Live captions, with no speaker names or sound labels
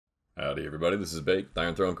Howdy everybody, this is Bake,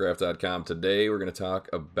 IronThroneCraft.com. Today we're going to talk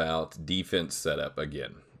about defense setup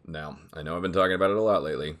again. Now, I know I've been talking about it a lot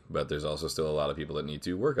lately, but there's also still a lot of people that need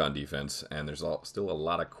to work on defense, and there's still a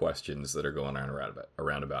lot of questions that are going on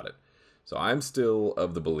around about it. So I'm still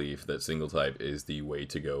of the belief that single type is the way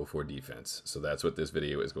to go for defense. So that's what this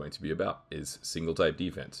video is going to be about, is single type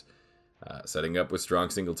defense. Setting up with strong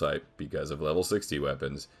single type because of level 60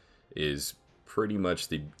 weapons is pretty much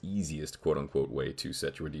the easiest quote-unquote way to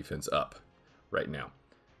set your defense up right now.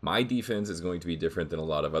 My defense is going to be different than a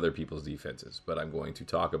lot of other people's defenses, but I'm going to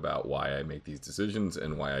talk about why I make these decisions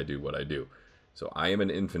and why I do what I do. So I am an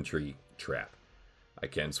infantry trap. I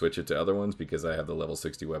can switch it to other ones because I have the level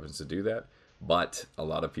 60 weapons to do that, but a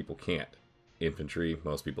lot of people can't. Infantry,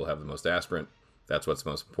 most people have the most aspirant. That's what's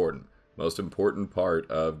most important. Most important part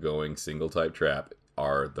of going single type trap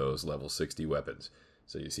are those level 60 weapons.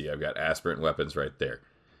 So you see I've got aspirant weapons right there.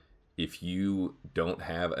 If you don't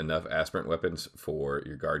have enough aspirant weapons for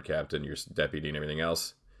your guard captain, your deputy, and everything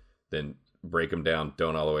else, then break them down.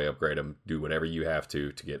 Don't all the way upgrade them. Do whatever you have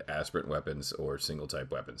to get aspirant weapons or single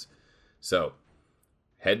type weapons. So,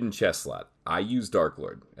 head and chest slot. I use Dark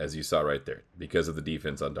Lord, as you saw right there, because of the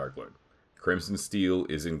defense on Dark Lord. Crimson Steel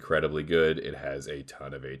is incredibly good. It has a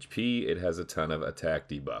ton of HP. It has a ton of attack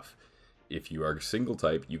debuff. If you are single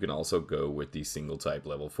type, you can also go with the single type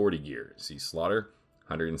level 40 gear. See Slaughter,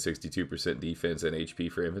 162% defense and HP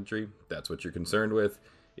for infantry. That's what you're concerned with.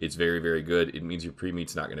 It's very, very good. It means your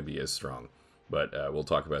pre-meat's not going to be as strong. But we'll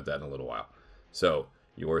talk about that in a little while. So,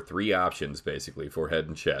 your three options, basically, for head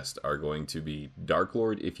and chest are going to be Dark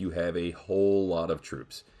Lord if you have a whole lot of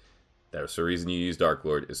troops. That's the reason you use Dark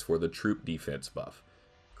Lord, is for the troop defense buff.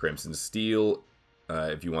 Crimson Steel,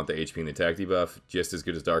 if you want the HP and the attack debuff, just as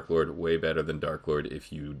good as Dark Lord, way better than Dark Lord if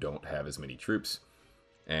you don't have as many troops.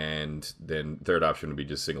 And then third option would be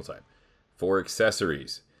just single type. For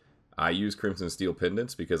accessories, I use Crimson Steel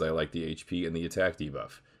pendants because I like the HP and the attack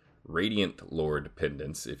debuff. Radiant Lord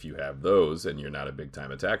pendants, if you have those and you're not a big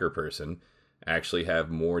time attacker person, actually have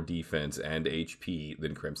more defense and HP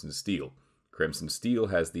than Crimson Steel. Crimson Steel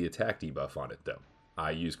has the attack debuff on it though.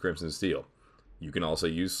 I use Crimson Steel. You can also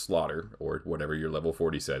use Slaughter, or whatever your level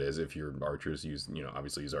 40 set is, if your archers use,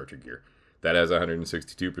 obviously use archer gear. That has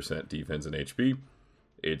 162% defense and HP.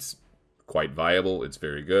 It's quite viable, it's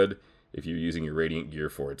very good. If you're using your Radiant gear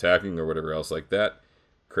for attacking or whatever else like that,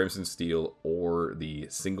 Crimson Steel or the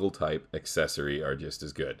single type accessory are just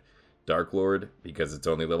as good. Dark Lord, because it's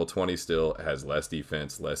only level 20 still, has less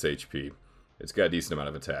defense, less HP. It's got a decent amount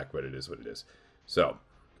of attack, but it is what it is. So,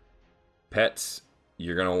 pets,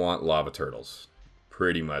 you're going to want lava turtles.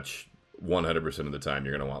 Pretty much 100% of the time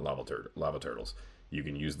you're going to want lava turtles. You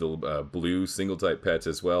can use the blue single type pets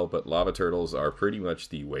as well, but lava turtles are pretty much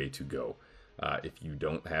the way to go. If you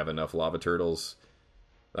don't have enough lava turtles,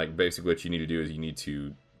 like basically what you need to do is you need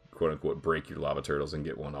to quote unquote break your lava turtles and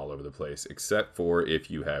get one all over the place, except for if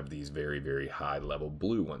you have these very, very high level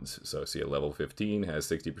blue ones. So see, a level 15 has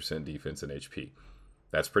 60% defense and HP.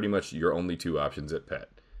 That's pretty much your only two options at pet.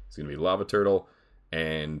 It's going to be lava turtle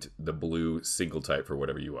and the blue single type for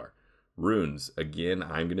whatever you are. Runes, again,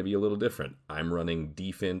 I'm going to be a little different. I'm running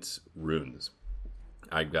defense runes.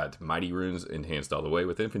 I've got mighty runes enhanced all the way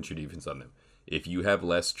with infantry defense on them. If you have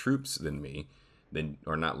less troops than me,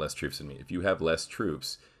 or not less troops than me, if you have less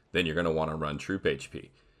troops, then you're going to want to run troop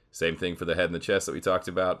HP. Same thing for the head and the chest that we talked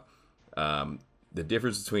about. The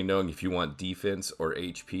difference between knowing if you want defense or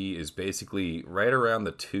HP is basically right around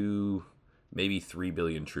the 2, maybe 3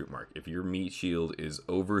 billion troop mark. If your meat shield is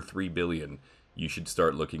over 3 billion, you should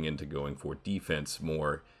start looking into going for defense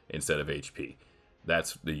more instead of HP.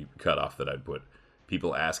 That's the cutoff that I'd put.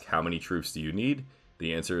 People ask, how many troops do you need?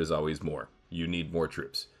 The answer is always more. You need more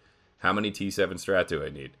troops. How many T7 strat do I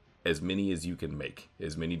need? As many as you can make.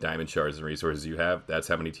 As many diamond shards and resources you have, that's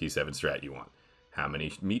how many T7 strat you want. How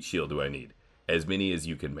many meat shield do I need? As many as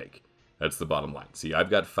you can make. That's the bottom line. See, I've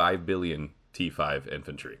got 5 billion T5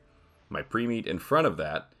 infantry. My pre-meat in front of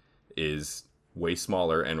that is way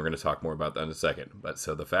smaller, and we're going to talk more about that in a second. But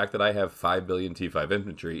so the fact that I have 5 billion T5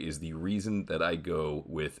 infantry is the reason that I go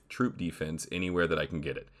with troop defense anywhere that I can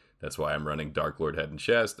get it. That's why I'm running Dark Lord head and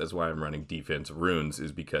chest. That's why I'm running defense runes,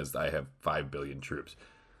 is because I have 5 billion troops.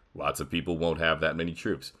 Lots of people won't have that many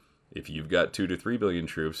troops. If you've got 2 to 3 billion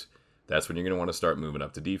troops, that's when you're going to want to start moving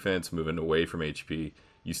up to defense, moving away from HP.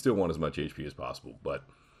 You still want as much HP as possible, but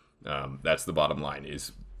that's the bottom line,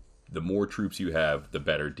 is the more troops you have, the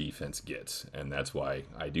better defense gets, and that's why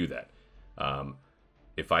I do that.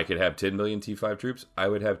 If I could have 10 billion T5 troops, I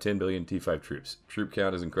would have 10 billion T5 troops. Troop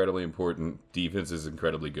count is incredibly important. Defense is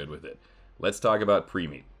incredibly good with it. Let's talk about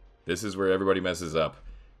pre-meat. This is where everybody messes up.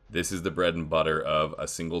 This is the bread and butter of a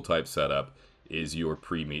single type setup, is your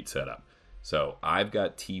pre-meat setup. So I've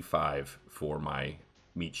got T5 for my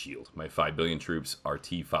meat shield. My 5 billion troops are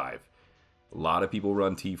T5. A lot of people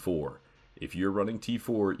run T4. If you're running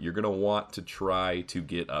T4, you're going to want to try to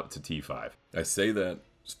get up to T5. I say that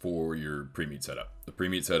for your pre-meat setup. The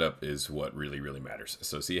pre-meat setup is what really, really matters.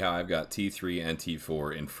 So see how I've got T3 and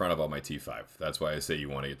T4 in front of all my T5. That's why I say you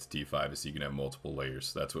want to get to T5, is so you can have multiple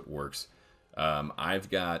layers. That's what works. I've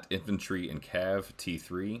got infantry and cav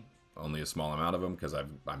T3, only a small amount of them because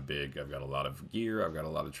I'm big. I've got a lot of gear. I've got a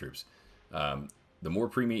lot of troops. The more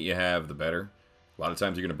pre-meat you have, the better. A lot of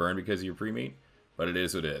times you're going to burn because of your pre-meat, but it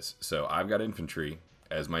is what it is. So I've got infantry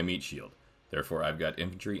as my meat shield. Therefore, I've got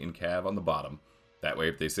infantry and cav on the bottom. That way,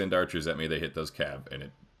 if they send archers at me, they hit those cav, and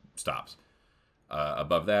it stops.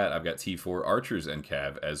 Above that, I've got T4 archers and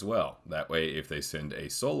cav as well. That way, if they send a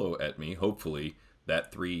solo at me, hopefully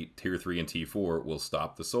that tier 3 and T4 will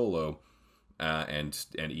stop the solo and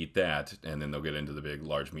eat that, and then they'll get into the big,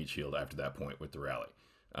 large meat shield after that point with the rally.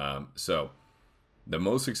 So the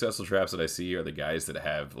most successful traps that I see are the guys that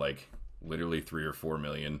have like literally 3 or 4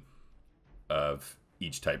 million of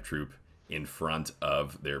each type troop in front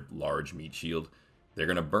of their large meat shield. They're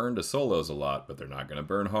going to burn to solos a lot, but they're not going to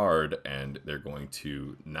burn hard, and they're going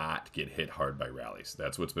to not get hit hard by rallies.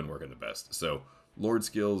 That's what's been working the best. So Lord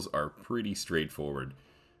skills are pretty straightforward.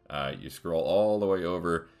 You scroll all the way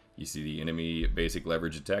over, you see the enemy basic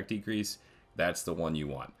leverage attack decrease. That's the one you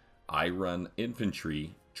want. I run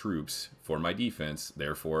infantry troops for my defense,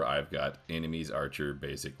 therefore I've got enemies archer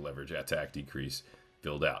basic leverage attack decrease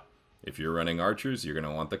filled out. If you're running archers, you're going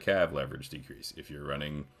to want the cav leverage decrease. If you're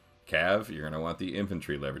running cav, you're going to want the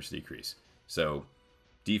infantry leverage decrease. So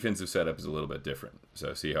defensive setup is a little bit different.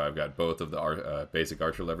 So see how I've got both of the basic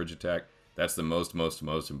archer leverage attack? That's the most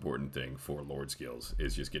important thing for Lord skills,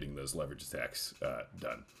 is just getting those leverage attacks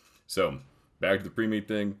done. So back to the pre-meat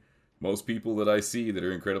thing. Most people that I see that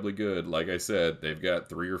are incredibly good, like I said, they've got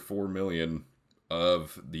 3 or 4 million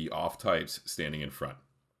of the off types standing in front.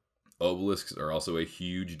 Obelisks are also a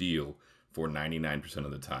huge deal for 99% of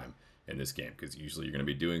the time in this game, because usually you're going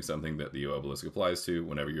to be doing something that the obelisk applies to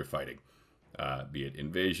whenever you're fighting. Be it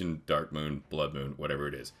invasion, dark moon, blood moon, whatever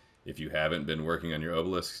it is. If you haven't been working on your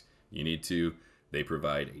obelisks, you need to. They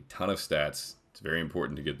provide a ton of stats. It's very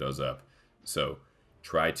important to get those up. So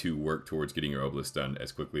try to work towards getting your obelisk done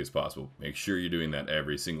as quickly as possible. Make sure you're doing that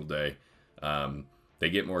every single day. They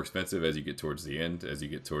get more expensive as you get towards the end. As you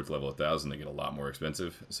get towards level 1000, they get a lot more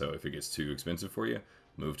expensive. So if it gets too expensive for you,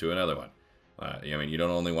 move to another one. I mean, you don't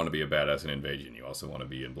only want to be a badass in Invasion. You also want to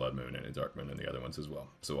be in Blood Moon and in Dark Moon and the other ones as well.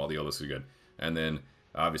 So all the obelisks are good. And then,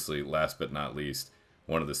 obviously, last but not least,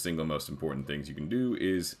 one of the single most important things you can do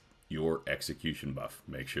is your execution buff.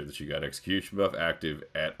 Make sure that you got execution buff active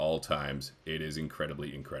at all times. It is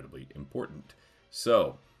incredibly, incredibly important.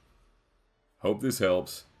 So, hope this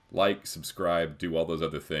helps. Like, subscribe, do all those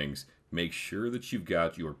other things. Make sure that you've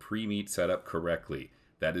got your pre-meat set up correctly.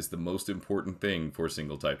 That is the most important thing for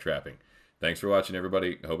single type trapping. Thanks for watching,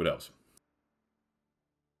 everybody. Hope it helps.